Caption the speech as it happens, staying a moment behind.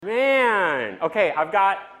Okay, I've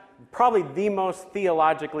got probably the most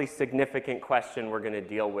theologically significant question we're going to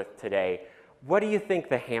deal with today. What do you think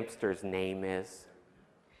the hamster's name is?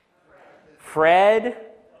 Fred?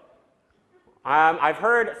 I've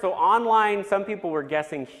heard, so online, some people were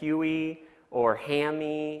guessing Huey or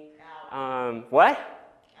Hammy. What?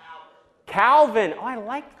 Calvin. Oh, I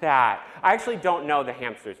like that. I actually don't know the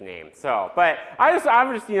hamster's name, but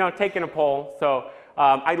I'm just taking a poll. So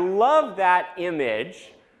I love that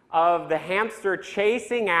image of the hamster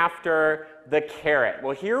chasing after the carrot.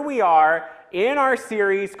 Well, here we are in our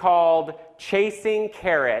series called Chasing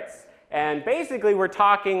Carrots, and basically we're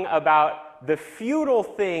talking about the futile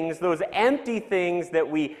things, those empty things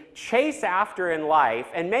that we chase after in life,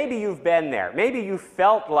 and maybe you've been there. Maybe you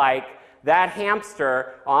felt like that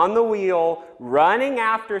hamster on the wheel running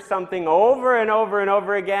after something over and over and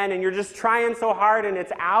over again, and you're just trying so hard and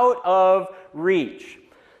it's out of reach.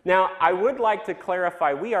 Now, I would like to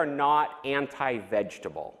clarify, we are not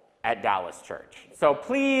anti-vegetable at Dallas Church. So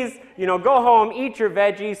please, go home, eat your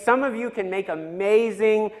veggies. Some of you can make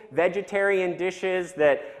amazing vegetarian dishes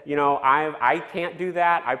that, I can't do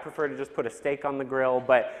that. I prefer to just put a steak on the grill.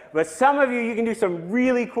 But some of you can do some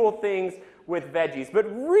really cool things with veggies. But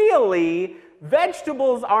really,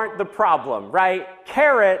 vegetables aren't the problem, right?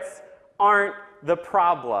 Carrots aren't the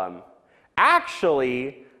problem.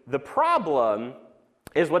 Actually, the problem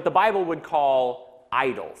is what the Bible would call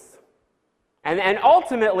idols. And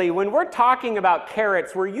ultimately, when we're talking about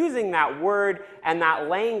carrots, we're using that word and that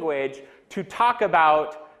language to talk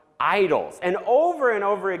about idols. And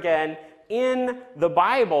over again in the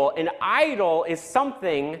Bible, an idol is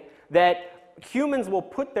something that humans will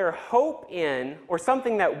put their hope in, or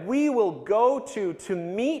something that we will go to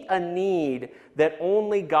meet a need that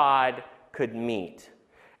only God could meet.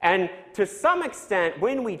 And to some extent,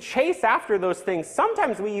 when we chase after those things,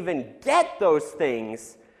 sometimes we even get those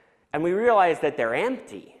things and we realize that they're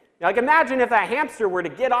empty. Like, imagine if that hamster were to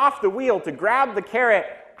get off the wheel to grab the carrot.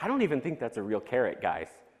 I don't even think that's a real carrot, guys.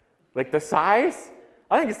 Like, the size,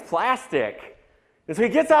 I think it's plastic. And so he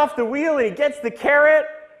gets off the wheel and he gets the carrot.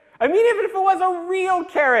 I mean, even if it was a real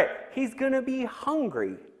carrot, he's going to be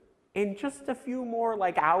hungry in just a few more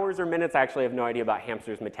hours or minutes. I actually have no idea about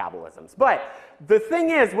hamsters' metabolisms. But the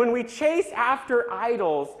thing is, when we chase after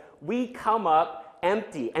idols, we come up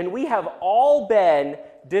empty. And we have all been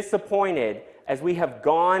disappointed as we have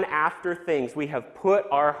gone after things. We have put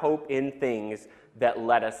our hope in things that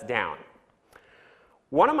let us down.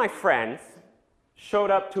 One of my friends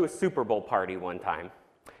showed up to a Super Bowl party one time.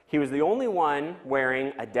 He was the only one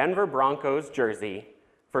wearing a Denver Broncos jersey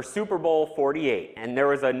for Super Bowl 48. And there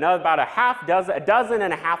was about a dozen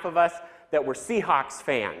and a half of us that were Seahawks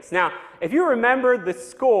fans. Now, if you remember the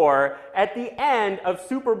score at the end of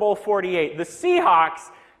Super Bowl 48, the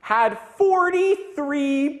Seahawks had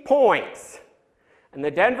 43 points, and the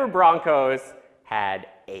Denver Broncos had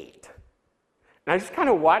 8. And I just kind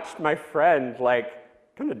of watched my friend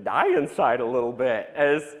kind of die inside a little bit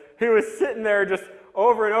as he was sitting there just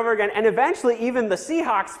over and over again. And eventually, even the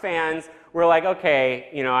Seahawks fans were like, okay,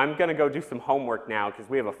 I'm going to go do some homework now because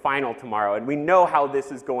we have a final tomorrow, and we know how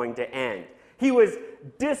this is going to end. He was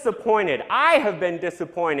disappointed. I have been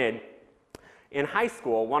disappointed. In high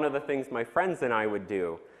school, one of the things my friends and I would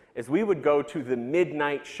do is we would go to the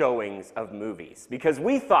midnight showings of movies because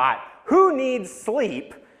we thought, who needs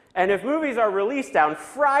sleep? And if movies are released on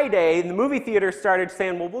Friday, the movie theater started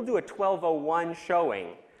saying, well, we'll do a 12:01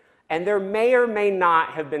 showing. And there may or may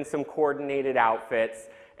not have been some coordinated outfits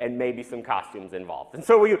and maybe some costumes involved. And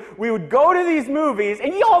so we would go to these movies,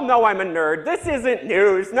 and you all know I'm a nerd. This isn't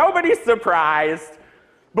news. Nobody's surprised.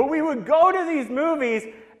 But we would go to these movies,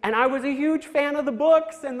 and I was a huge fan of the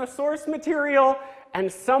books and the source material,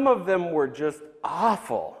 and some of them were just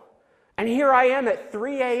awful. And here I am at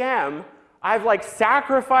 3 a.m., I've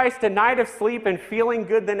sacrificed a night of sleep and feeling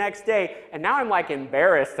good the next day, and now I'm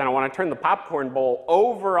embarrassed, and I want to turn the popcorn bowl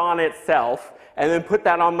over on itself and then put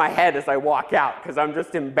that on my head as I walk out because I'm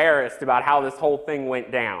just embarrassed about how this whole thing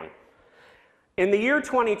went down. In the year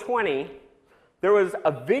 2020, there was a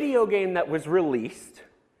video game that was released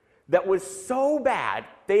that was so bad,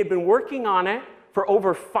 they had been working on it for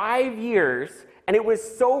over 5 years, and it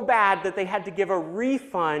was so bad that they had to give a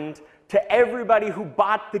refund to everybody who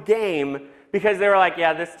bought the game because they were like,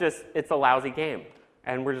 yeah, it's a lousy game,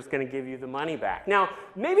 and we're just going to give you the money back. Now,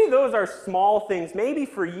 maybe those are small things. Maybe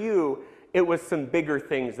for you, it was some bigger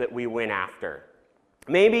things that we went after.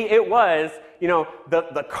 Maybe it was,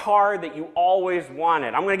 the car that you always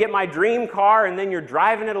wanted. I'm going to get my dream car, and then you're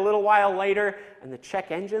driving it a little while later, and the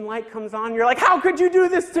check engine light comes on. You're like, how could you do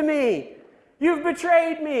this to me? You've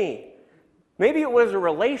betrayed me. Maybe it was a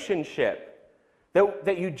relationship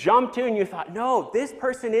that you jumped to and you thought, no, this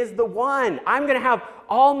person is the one. I'm going to have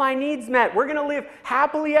all my needs met. We're going to live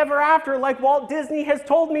happily ever after like Walt Disney has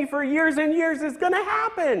told me for years and years is going to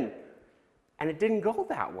happen. And it didn't go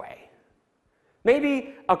that way.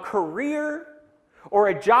 Maybe a career or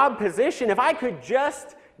a job position, if I could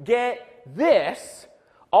just get this,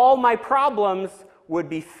 all my problems would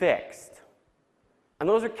be fixed. And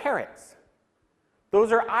those are carrots.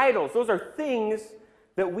 Those are idols. Those are things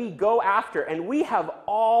that we go after. And we have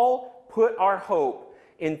all put our hope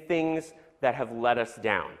in things that have let us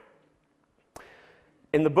down.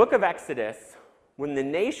 In the book of Exodus, when the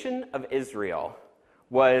nation of Israel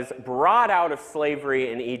was brought out of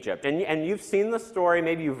slavery in Egypt, and you've seen the story,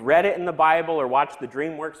 maybe you've read it in the Bible or watched the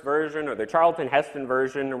DreamWorks version or the Charlton Heston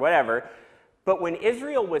version or whatever, but when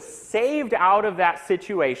Israel was saved out of that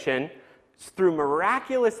situation through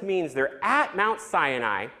miraculous means, they're at Mount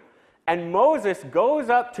Sinai, and Moses goes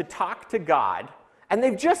up to talk to God, and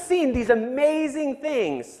they've just seen these amazing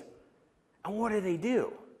things. And what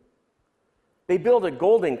do? They build a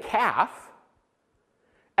golden calf,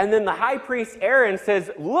 and then the high priest Aaron says,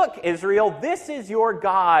 look, Israel, this is your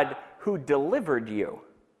God who delivered you.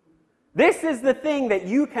 This is the thing that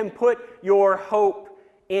you can put your hope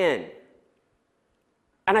in.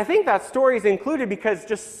 And I think that story is included because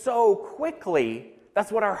just so quickly,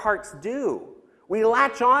 that's what our hearts do. We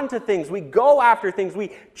latch on to things, we go after things,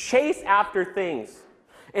 we chase after things.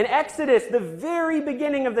 In Exodus, the very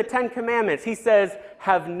beginning of the Ten Commandments, he says,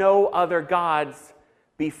 have no other gods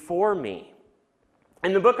before me.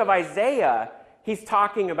 In the book of Isaiah, he's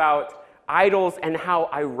talking about idols and how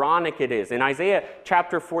ironic it is. In Isaiah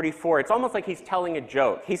chapter 44, it's almost like he's telling a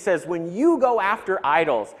joke. He says, when you go after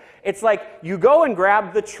idols, it's like you go and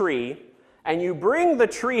grab the tree, and you bring the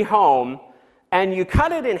tree home, and you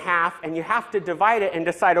cut it in half, and you have to divide it and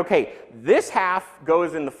decide, okay, this half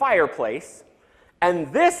goes in the fireplace,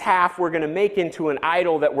 and this half we're going to make into an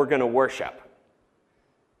idol that we're going to worship.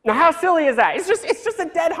 Now, how silly is that? It's just a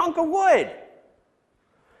dead hunk of wood.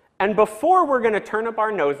 And before we're going to turn up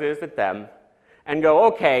our noses at them and go,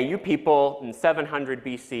 okay, you people in 700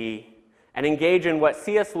 BC, and engage in what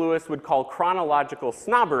C.S. Lewis would call chronological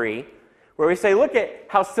snobbery, where we say, look at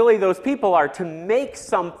how silly those people are to make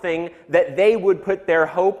something that they would put their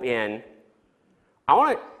hope in. I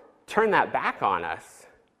want to turn that back on us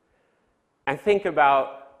and think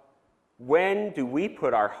about, when do we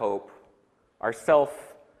put our hope, our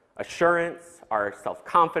self-assurance, our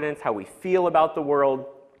self-confidence, how we feel about the world?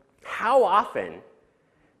 How often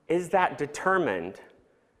is that determined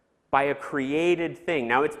by a created thing?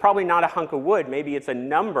 Now, it's probably not a hunk of wood. Maybe it's a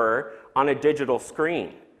number on a digital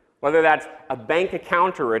screen. Whether that's a bank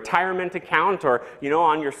account or a retirement account or,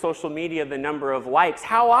 on your social media, the number of likes.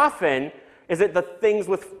 How often is it the things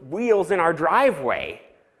with wheels in our driveway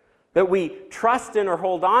that we trust in or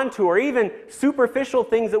hold on to, or even superficial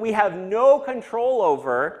things that we have no control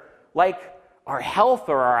over, like our health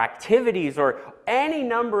or our activities or any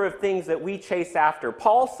number of things that we chase after?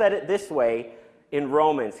 Paul said it this way in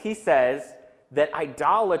Romans. He says that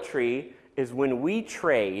idolatry is when we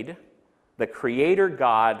trade the Creator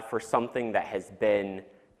God for something that has been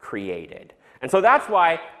created. And so that's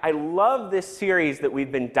why I love this series that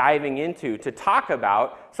we've been diving into to talk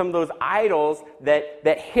about some of those idols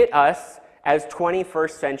that hit us as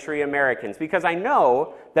 21st century Americans. Because I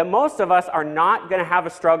know that most of us are not going to have a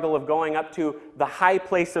struggle of going up to the high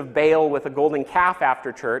place of Baal with a golden calf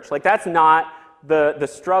after church. Like, that's not the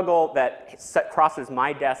struggle that crosses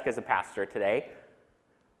my desk as a pastor today.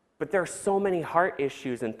 But there are so many heart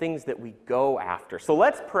issues and things that we go after. So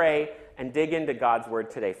let's pray and dig into God's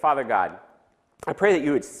word today. Father God, I pray that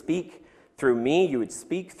you would speak through me, you would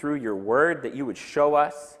speak through your word, that you would show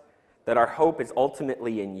us that our hope is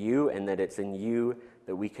ultimately in you and that it's in you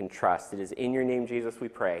that we can trust. It is in your name, Jesus, we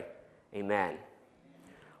pray. Amen.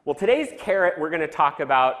 Well, today's carrot we're going to talk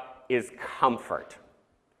about is comfort.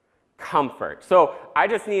 Comfort. So I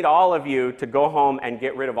just need all of you to go home and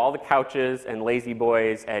get rid of all the couches and lazy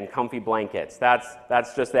boys and comfy blankets.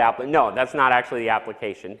 That's just the no, that's not actually the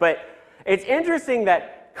application. But it's interesting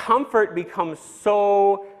that comfort becomes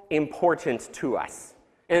so important to us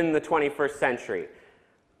in the 21st century.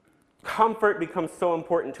 Comfort becomes so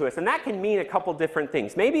important to us, and that can mean a couple different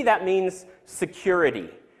things. Maybe that means security,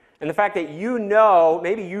 and the fact that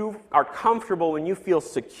maybe you are comfortable when you feel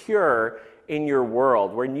secure in your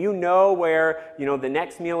world, when you know where the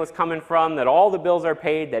next meal is coming from, that all the bills are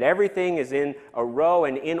paid, that everything is in a row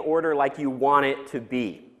and in order like you want it to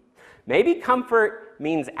be. Maybe comfort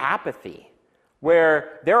means apathy,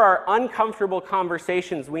 where there are uncomfortable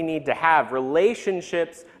conversations we need to have,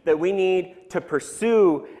 relationships that we need to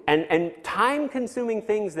pursue, and time-consuming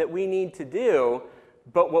things that we need to do.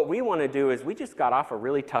 But what we want to do is we just got off a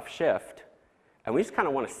really tough shift, and we just kind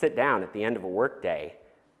of want to sit down at the end of a workday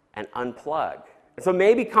and unplug. And so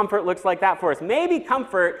maybe comfort looks like that for us. Maybe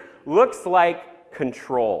comfort looks like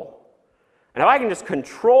control. And if I can just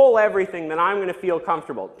control everything, then I'm going to feel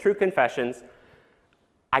comfortable. True confessions,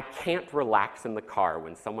 I can't relax in the car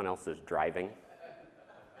when someone else is driving.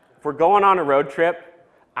 If we're going on a road trip,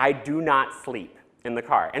 I do not sleep in the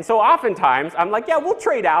car. And so oftentimes, I'm like, yeah, we'll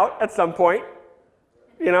trade out at some point.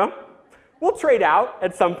 You know? We'll trade out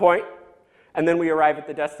at some point. And then we arrive at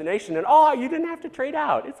the destination and, oh, you didn't have to trade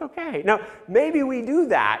out. It's okay. Now, maybe we do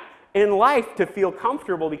that in life to feel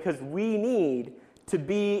comfortable because we need to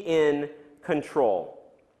be in control.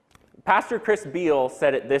 Pastor Chris Beall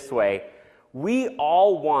said it this way: we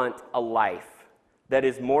all want a life that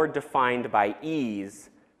is more defined by ease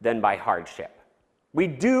than by hardship. We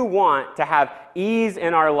do want to have ease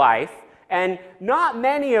in our life, and not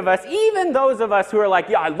many of us, even those of us who are like,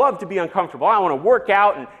 yeah, I love to be uncomfortable. I want to work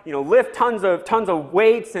out and lift tons of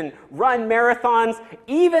weights and run marathons.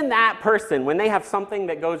 Even that person, when they have something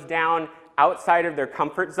that goes down outside of their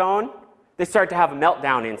comfort zone, they start to have a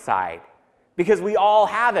meltdown inside. Because we all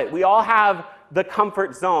have it. We all have the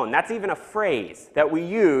comfort zone. That's even a phrase that we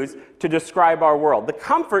use to describe our world. The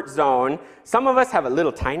comfort zone, some of us have a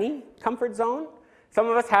little tiny comfort zone. Some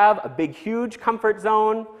of us have a big, huge comfort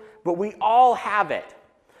zone. But we all have it.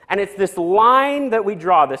 And it's this line that we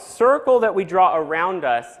draw, this circle that we draw around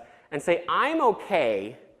us and say, I'm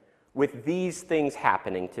okay with these things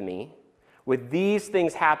happening to me, with these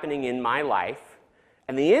things happening in my life.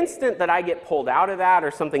 And the instant that I get pulled out of that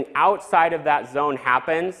or something outside of that zone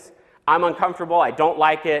happens, I'm uncomfortable, I don't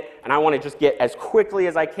like it, and I want to just get as quickly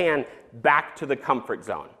as I can back to the comfort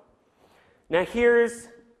zone. Now here's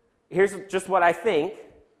just what I think.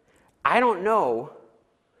 I don't know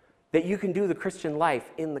that you can do the Christian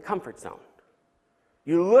life in the comfort zone.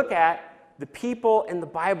 You look at the people in the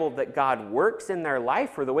Bible that God works in their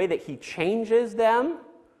life, or the way that He changes them,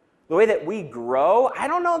 the way that we grow. I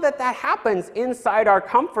don't know that that happens inside our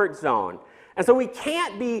comfort zone. And so we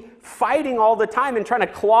can't be fighting all the time and trying to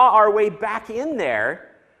claw our way back in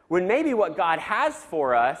there when maybe what God has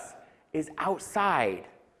for us is outside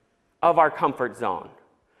of our comfort zone.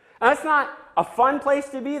 And that's not a fun place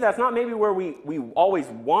to be. That's not maybe where we always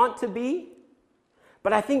want to be.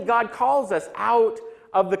 But I think God calls us out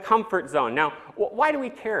of the comfort zone. Now, why do we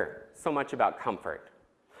care so much about comfort?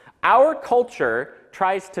 Our culture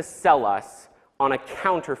tries to sell us on a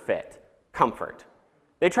counterfeit comfort.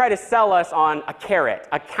 They try to sell us on a carrot,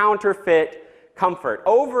 a counterfeit comfort.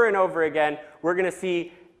 Over and over again, we're going to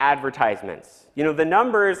see advertisements. The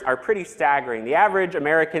numbers are pretty staggering. The average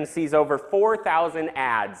American sees over 4,000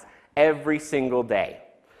 ads every single day.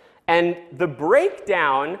 And the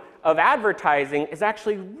breakdown of advertising is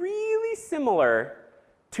actually really similar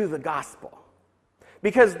to the gospel.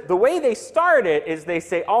 Because the way they start it is they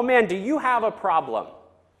say, oh man, do you have a problem?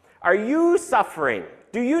 Are you suffering?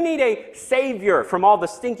 Do you need a savior from all the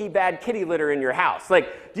stinky bad kitty litter in your house?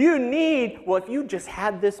 Do you need, if you just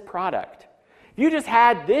had this product, if you just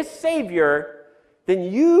had this savior, then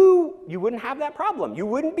you wouldn't have that problem. You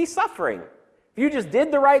wouldn't be suffering. If you just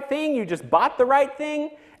did the right thing, you just bought the right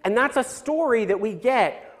thing, and that's a story that we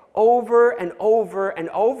get over and over and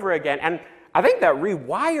over again. And I think that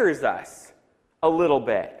rewires us a little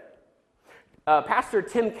bit. Pastor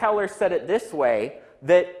Tim Keller said it this way,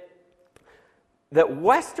 that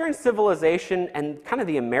Western civilization and kind of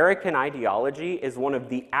the American ideology is one of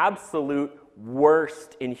the absolute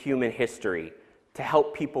worst in human history to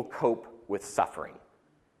help people cope with suffering.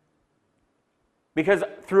 Because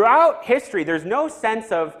throughout history, there's no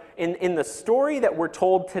sense of, in the story that we're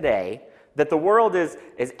told today, that the world is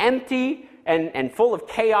empty and full of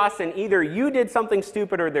chaos, and either you did something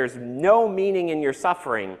stupid or there's no meaning in your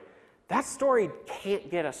suffering. That story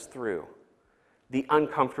can't get us through the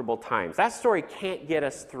uncomfortable times. That story can't get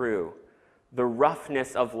us through the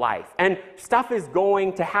roughness of life. And stuff is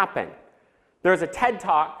going to happen. There's a TED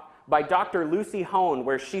Talk by Dr. Lucy Hone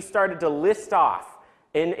where she started to list off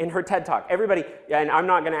in her TED Talk. Everybody, and I'm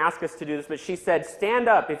not going to ask us to do this, but she said, stand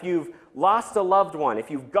up if you've lost a loved one,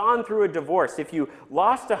 if you've gone through a divorce, if you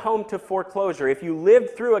lost a home to foreclosure, if you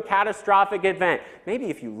lived through a catastrophic event, maybe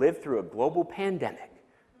if you lived through a global pandemic.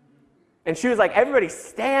 And she was like, everybody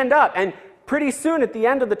stand up. And pretty soon at the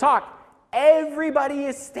end of the talk, everybody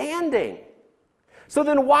is standing. So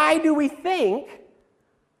then why do we think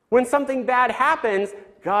when something bad happens,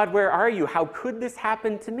 God, where are you? How could this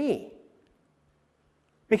happen to me?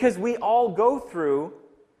 because we all go through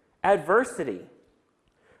adversity.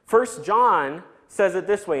 1 John says it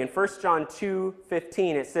this way. In 1 John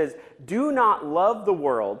 2:15, it says, "Do not love the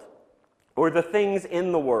world or the things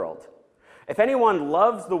in the world. If anyone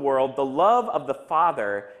loves the world, the love of the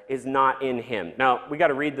Father is not in him." Now, we got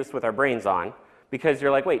to read this with our brains on, because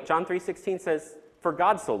you're like, wait, John 3:16 says, "For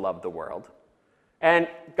God so loved the world." And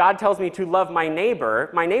God tells me to love my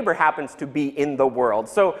neighbor. My neighbor happens to be in the world.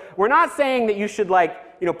 So we're not saying that you should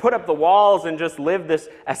put up the walls and just live this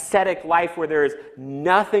ascetic life where there is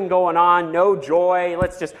nothing going on, no joy.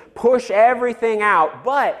 Let's just push everything out.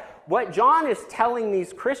 But what John is telling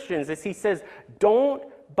these Christians is he says, don't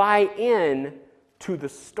buy in to the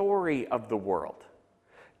story of the world.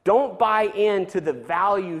 Don't buy into the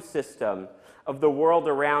value system of the world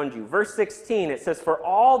around you. Verse 16, it says, "For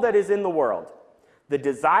all that is in the world, the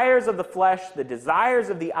desires of the flesh, the desires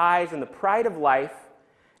of the eyes, and the pride of life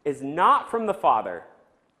is not from the Father,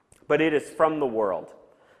 but it is from the world.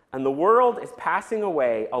 And the world is passing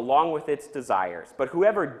away along with its desires. But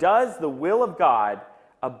whoever does the will of God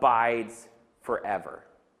abides forever."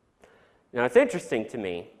 Now, it's interesting to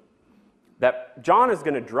me that John is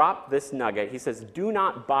going to drop this nugget. He says, do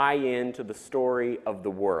not buy into the story of the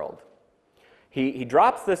world. He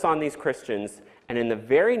drops this on these Christians, and in the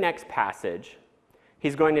very next passage,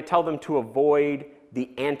 he's going to tell them to avoid the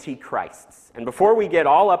antichrists. And before we get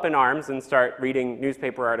all up in arms and start reading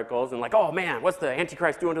newspaper articles and like, oh man, what's the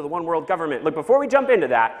antichrist doing to the one world government? Look, before we jump into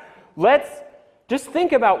that, let's just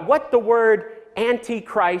think about what the word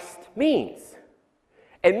antichrist means.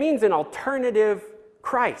 It means an alternative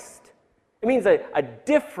Christ. It means a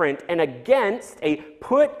different and against, a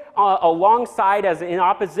put alongside as in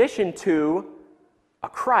opposition to a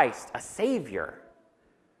Christ, a Savior.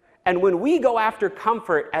 And when we go after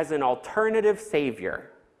comfort as an alternative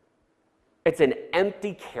Savior, it's an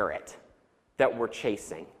empty carrot that we're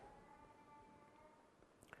chasing.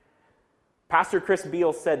 Pastor Chris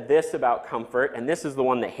Beal said this about comfort, and this is the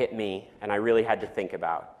one that hit me and I really had to think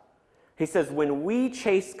about. He says, when we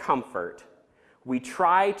chase comfort, we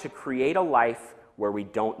try to create a life where we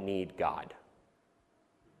don't need God.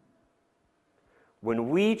 When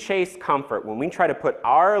we chase comfort, when we try to put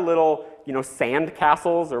our little, sand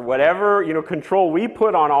castles or whatever, control we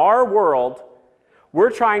put on our world,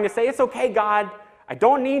 we're trying to say, it's okay, God, I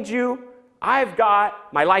don't need you. I've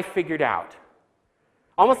got my life figured out.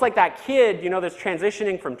 Almost like that kid, that's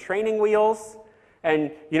transitioning from training wheels,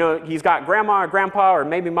 and, he's got grandma or grandpa or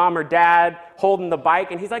maybe mom or dad holding the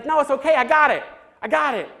bike, and he's like, no, it's okay, I got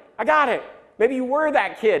it. Maybe you were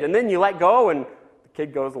that kid, and then you let go, and the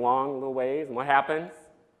kid goes along a little ways, and what happens?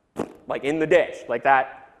 Like in the ditch, like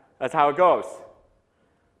that. That's how it goes.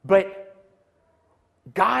 But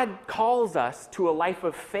God calls us to a life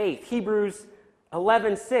of faith. Hebrews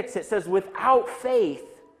 11:6, it says, without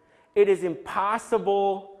faith, it is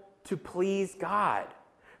impossible to please God.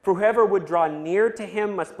 For whoever would draw near to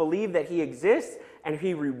him must believe that he exists, and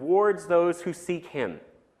he rewards those who seek him.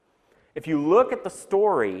 If you look at the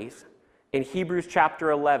stories in Hebrews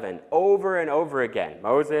chapter 11, over and over again,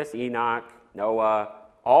 Moses, Enoch, Noah,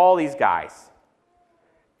 all these guys,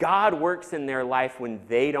 God works in their life when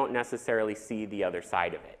they don't necessarily see the other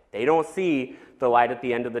side of it. They don't see the light at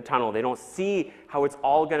the end of the tunnel. They don't see how it's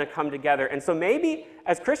all going to come together. And so maybe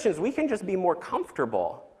as Christians, we can just be more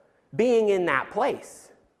comfortable being in that place.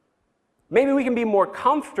 Maybe we can be more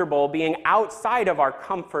comfortable being outside of our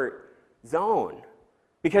comfort zone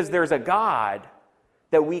because there's a God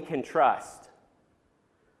that we can trust.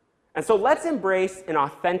 And so let's embrace an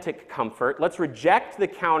authentic comfort. Let's reject the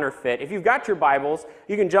counterfeit. If you've got your Bibles,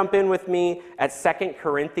 you can jump in with me at 2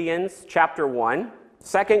 Corinthians chapter 1.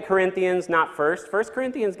 2 Corinthians, not 1st. 1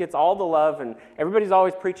 Corinthians gets all the love, and everybody's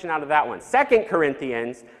always preaching out of that one. 2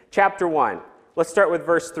 Corinthians chapter 1. Let's start with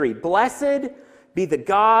verse 3. Blessed be the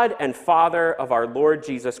God and Father of our Lord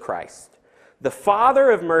Jesus Christ, the Father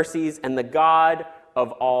of mercies and the God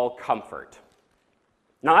of all comfort.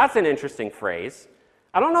 Now that's an interesting phrase.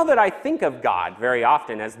 I don't know that I think of God very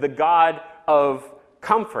often as the God of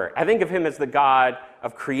comfort. I think of him as the God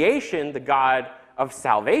of creation, the God of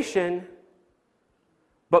salvation.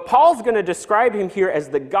 But Paul's going to describe him here as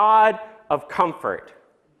the God of comfort.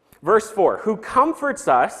 Verse 4, who comforts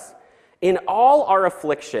us in all our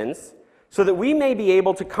afflictions, so that we may be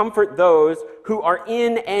able to comfort those who are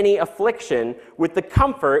in any affliction with the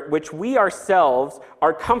comfort which we ourselves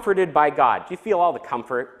are comforted by God. Do you feel all the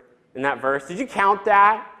comfort in that verse? Did you count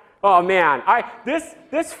that? Oh man,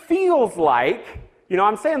 this feels like,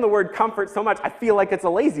 I'm saying the word comfort so much, I feel like it's a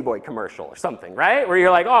Lazy Boy commercial or something, right? Where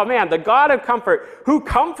you're like, oh man, the God of comfort who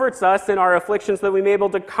comforts us in our afflictions so that we may be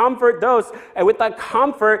able to comfort those, and with the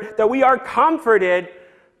comfort that we are comforted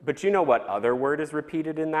But you know what other word is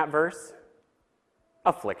repeated in that verse?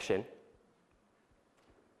 Affliction.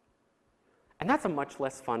 And that's a much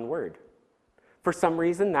less fun word. For some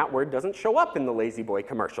reason, that word doesn't show up in the Lazy Boy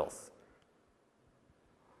commercials.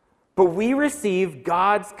 But we receive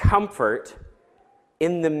God's comfort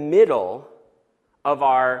in the middle of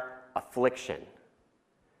our affliction,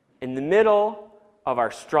 in the middle of our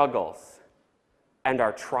struggles and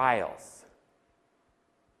our trials.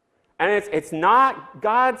 And it's not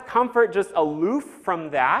God's comfort just aloof from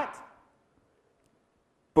that,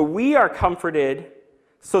 but we are comforted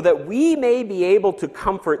so that we may be able to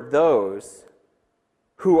comfort those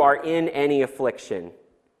who are in any affliction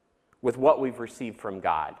with what we've received from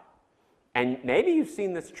God. And maybe you've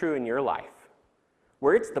seen this true in your life,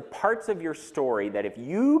 where it's the parts of your story that if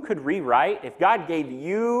you could rewrite, if God gave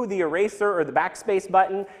you the eraser or the backspace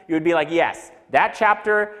button, you would be like, yes, that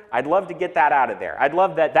chapter, I'd love to get that out of there. I'd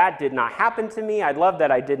love that that did not happen to me. I'd love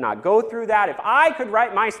that I did not go through that. If I could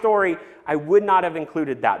write my story, I would not have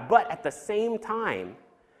included that. But at the same time,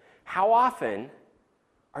 how often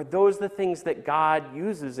are those the things that God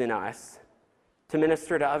uses in us to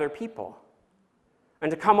minister to other people? And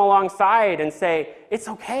to come alongside and say, it's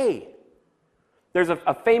okay. There's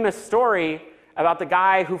a famous story about a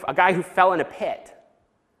guy who fell in a pit.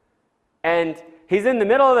 And he's in the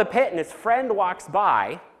middle of the pit, and his friend walks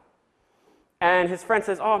by, and his friend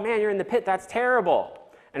says, oh man, you're in the pit, that's terrible.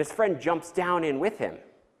 And his friend jumps down in with him.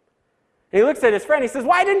 And he looks at his friend, he says,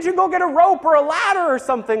 why didn't you go get a rope or a ladder or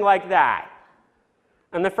something like that?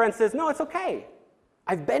 And the friend says, no, it's okay.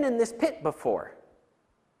 I've been in this pit before.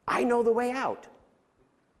 I know the way out.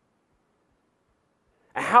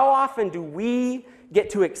 And how often do we get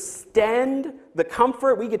to extend the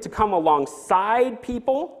comfort? We get to come alongside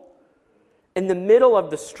people in the middle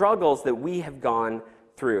of the struggles that we have gone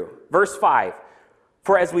through. Verse 5,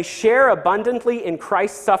 for as we share abundantly in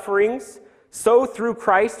Christ's sufferings, so through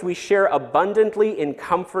Christ we share abundantly in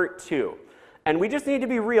comfort too. And we just need to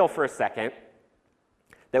be real for a second,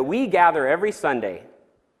 that we gather every Sunday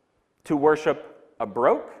to worship a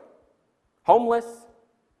broke, homeless,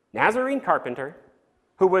 Nazarene carpenter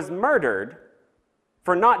who was murdered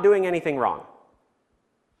for not doing anything wrong.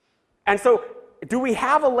 And so, do we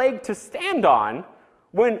have a leg to stand on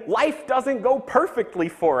when life doesn't go perfectly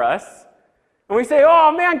for us? And we say,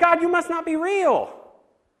 oh man, God, you must not be real.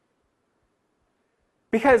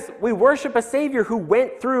 Because we worship a Savior who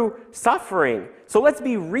went through suffering. So let's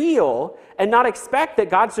be real and not expect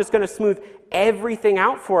that God's just going to smooth everything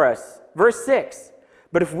out for us. Verse 6,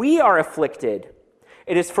 but if we are afflicted,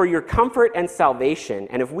 it is for your comfort and salvation.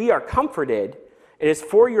 And if we are comforted, it is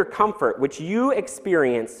for your comfort, which you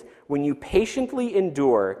experience when you patiently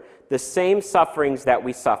endure the same sufferings that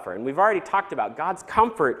we suffer. And we've already talked about God's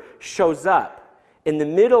comfort shows up in the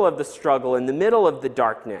middle of the struggle, in the middle of the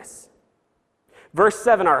darkness. Verse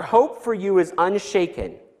 7, our hope for you is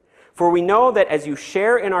unshaken, for we know that as you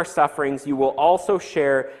share in our sufferings, you will also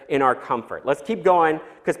share in our comfort. Let's keep going,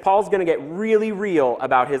 because Paul's going to get really real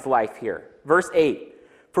about his life here. Verse 8,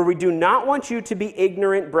 for we do not want you to be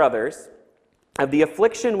ignorant, brothers, of the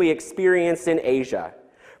affliction we experienced in Asia.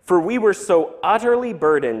 For we were so utterly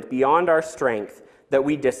burdened beyond our strength that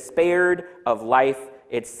we despaired of life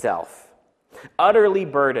itself. Utterly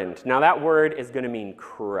burdened. Now that word is going to mean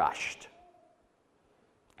crushed.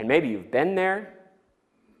 And maybe you've been there.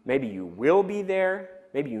 Maybe you will be there.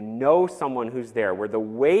 Maybe you know someone who's there, where the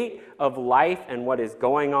weight of life and what is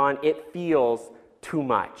going on, it feels too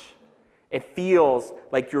much. It feels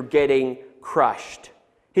like you're getting crushed.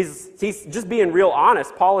 He's just being real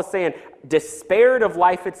honest. Paul is saying, despaired of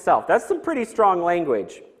life itself. That's some pretty strong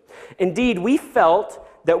language. Indeed, we felt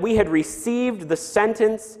that we had received the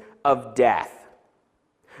sentence of death.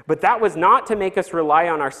 But that was not to make us rely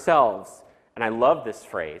on ourselves. And I love this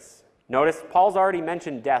phrase. Notice Paul's already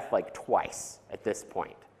mentioned death like twice at this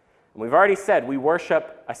point. And we've already said we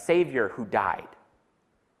worship a Savior who died.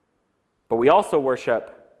 But we also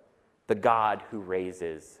worship the God who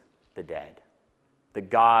raises the dead. The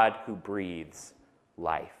God who breathes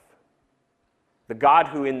life. The God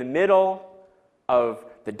who in the middle of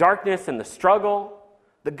the darkness and the struggle,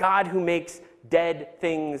 the God who makes dead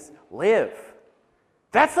things live.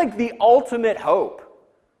 That's like the ultimate hope.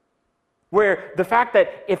 Where the fact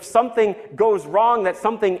that if something goes wrong, that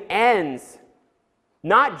something ends.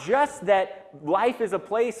 Not just that life is a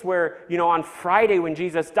place where, on Friday when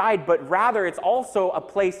Jesus died, but rather it's also a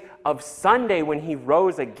place of Sunday when he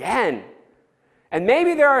rose again. And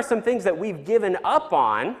maybe there are some things that we've given up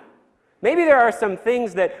on. Maybe there are some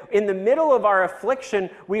things that in the middle of our affliction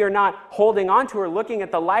we are not holding on to or looking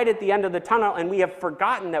at the light at the end of the tunnel, and we have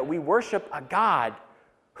forgotten that we worship a God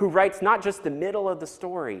who writes not just the middle of the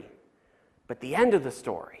story, but the end of the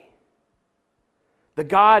story. The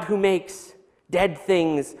God who makes dead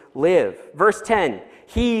things live. Verse 10,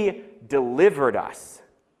 he delivered us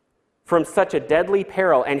from such a deadly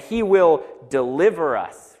peril, and he will deliver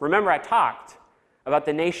us. Remember, I talked about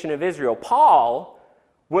the nation of Israel. Paul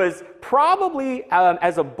was probably,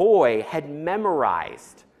 as a boy, had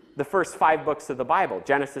memorized the first 5 books of the Bible: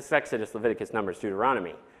 Genesis, Exodus, Leviticus, Numbers,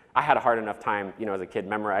 Deuteronomy. I had a hard enough time, as a kid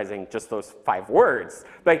memorizing just those 5 words.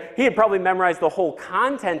 But he had probably memorized the whole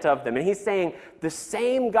content of them. And he's saying the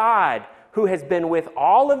same God who has been with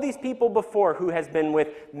all of these people before, who has been with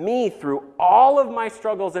me through all of my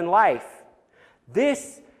struggles in life,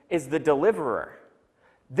 this is the deliverer.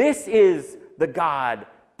 This is the God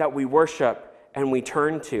that we worship and we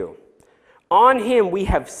turn to. On him we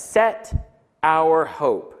have set our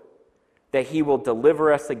hope that he will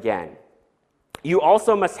deliver us again. You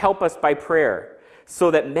also must help us by prayer, so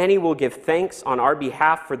that many will give thanks on our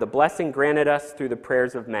behalf for the blessing granted us through the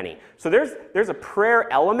prayers of many. So there's a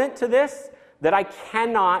prayer element to this that I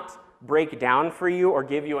cannot break down for you or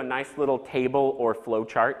give you a nice little table or flow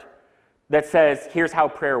chart that says, here's how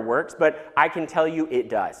prayer works, but I can tell you it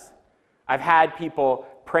does. I've had people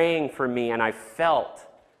praying for me, and I've felt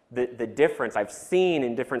the difference I've seen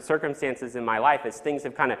in different circumstances in my life as things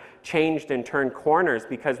have kind of changed and turned corners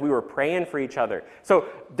because we were praying for each other. So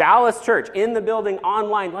Dallas Church, in the building,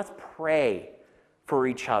 online, let's pray for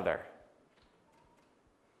each other.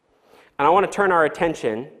 And I want to turn our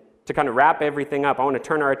attention, to kind of wrap everything up, I want to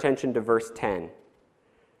turn our attention to verse 10.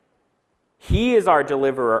 He is our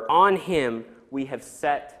deliverer. On him we have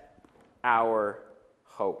set our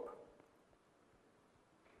hope.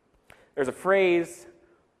 There's a phrase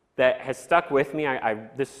that has stuck with me.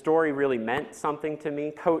 This story really meant something to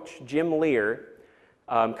me. Coach Jim Lear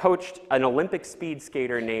coached an Olympic speed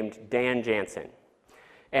skater named Dan Jansen.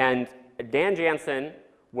 And Dan Jansen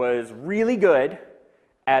was really good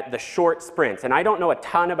at the short sprints. And I don't know a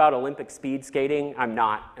ton about Olympic speed skating. I'm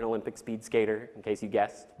not an Olympic speed skater, in case you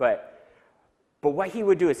guessed. But what he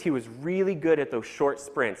would do is he was really good at those short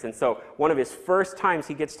sprints. And so one of his first times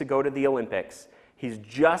he gets to go to the Olympics, he's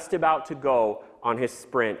just about to go on his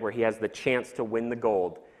sprint where he has the chance to win the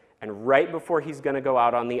gold. And right before he's going to go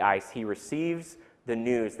out on the ice, he receives the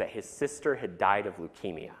news that his sister had died of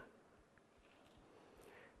leukemia.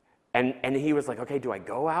 And he was like, okay, do I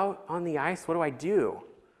go out on the ice? What do I do?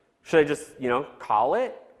 Should I just, call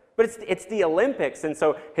it? But it's the Olympics. And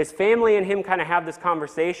so his family and him kind of have this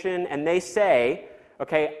conversation, and they say,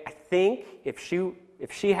 okay, I think if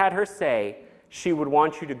she had her say, she would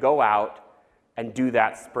want you to go out and do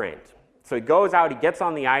that sprint. So he goes out, he gets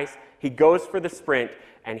on the ice, he goes for the sprint,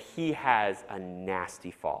 and he has a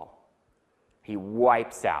nasty fall. He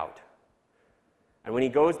wipes out. And when he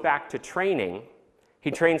goes back to training,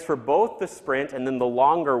 he trains for both the sprint and then the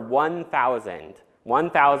longer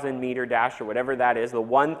 1,000 meter dash or whatever that is, the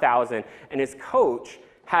 1,000. And his coach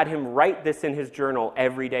had him write this in his journal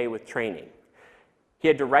every day with training. He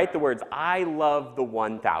had to write the words, I love the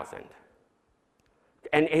 1,000.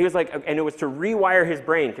 And he was like, and it was to rewire his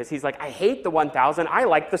brain, because he's like, I hate the 1,000, I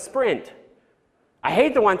like the sprint. I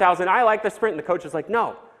hate the 1,000, I like the sprint. And the coach is like,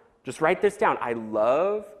 no, just write this down. I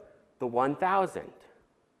love the 1,000.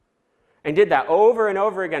 And did that over and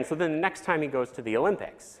over again. So then the next time he goes to the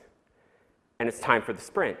Olympics, and it's time for the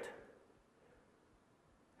sprint.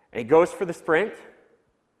 And he goes for the sprint, and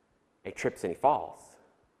he trips and he falls.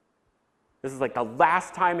 This is like the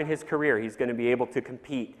last time in his career he's going to be able to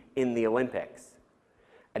compete in the Olympics.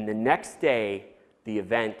 And the next day, the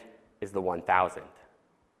event is the 1,000.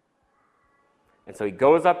 And so he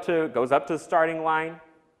goes up to the starting line,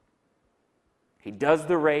 he does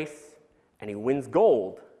the race, and he wins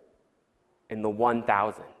gold in the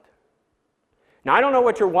 1,000. Now, I don't know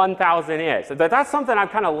what your 1,000 is. That's something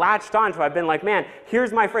I've kind of latched onto. I've been like, man,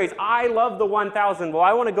 here's my phrase, I love the 1,000. Well,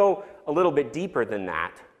 I want to go a little bit deeper than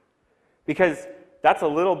that, because that's a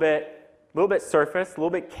little bit surface, a little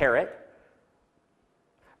bit carrot.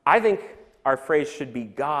 I think our phrase should be,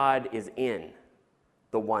 God is in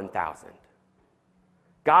the 1,000.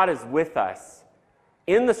 God is with us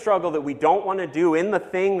in the struggle that we don't want to do, in the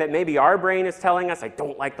thing that maybe our brain is telling us, I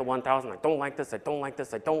don't like the 1,000, I don't like this, I don't like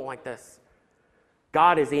this, I don't like this.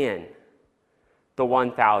 God is in the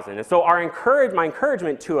 1,000. And so my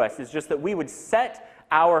encouragement to us is just that we would set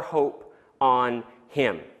our hope on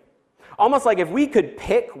him. Almost like if we could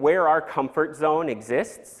pick where our comfort zone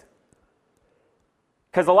exists,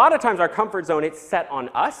 because a lot of times our comfort zone, it's set on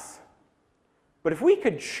us. But if we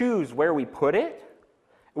could choose where we put it,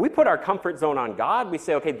 we put our comfort zone on God. We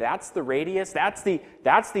say, okay, that's the radius, that's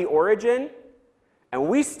the origin, and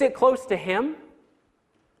we stick close to him.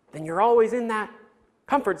 then you're always in that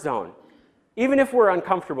comfort zone. Even if we're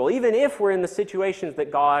uncomfortable, even if we're in the situations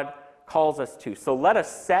that God calls us to. So let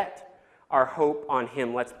us set our hope on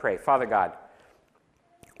him. Let's pray. Father God,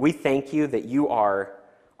 we thank you that you are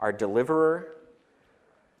our deliverer.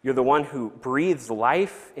 You're the one who breathes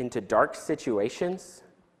life into dark situations.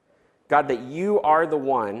 God, that you are the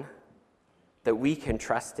one that we can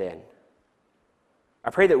trust in. I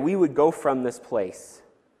pray that we would go from this place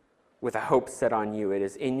with a hope set on you. It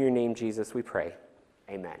is in your name, Jesus, we pray.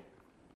 Amen.